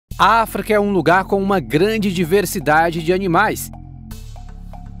A África é um lugar com uma grande diversidade de animais.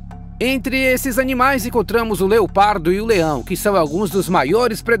 Entre esses animais encontramos o leopardo e o leão, que são alguns dos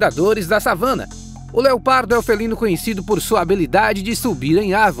maiores predadores da savana. O leopardo é o felino conhecido por sua habilidade de subir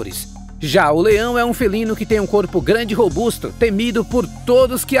em árvores. Já o leão é um felino que tem um corpo grande e robusto, temido por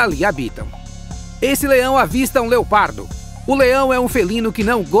todos que ali habitam. Esse leão avista um leopardo. O leão é um felino que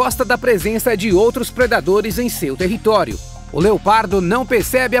não gosta da presença de outros predadores em seu território. O leopardo não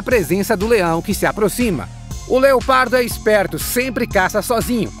percebe a presença do leão que se aproxima. O leopardo é esperto, sempre caça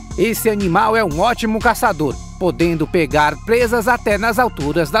sozinho. Esse animal é um ótimo caçador, podendo pegar presas até nas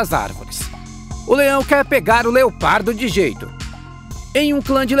alturas das árvores. O leão quer pegar o leopardo de jeito. Em um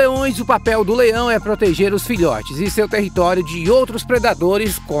clã de leões, o papel do leão é proteger os filhotes e seu território de outros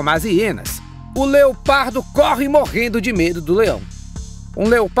predadores, como as hienas. O leopardo corre morrendo de medo do leão. Um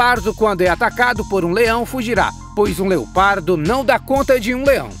leopardo, quando é atacado por um leão, fugirá, pois um leopardo não dá conta de um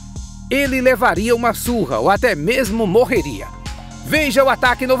leão. Ele levaria uma surra ou até mesmo morreria. Veja o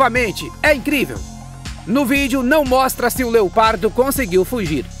ataque novamente, é incrível! No vídeo não mostra se o leopardo conseguiu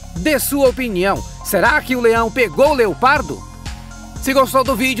fugir. Dê sua opinião, será que o leão pegou o leopardo? Se gostou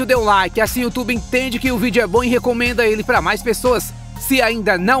do vídeo, dê um like, assim o YouTube entende que o vídeo é bom e recomenda ele para mais pessoas. Se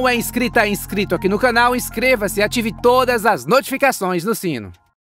ainda não é inscrito aqui no canal, inscreva-se e ative todas as notificações no sino.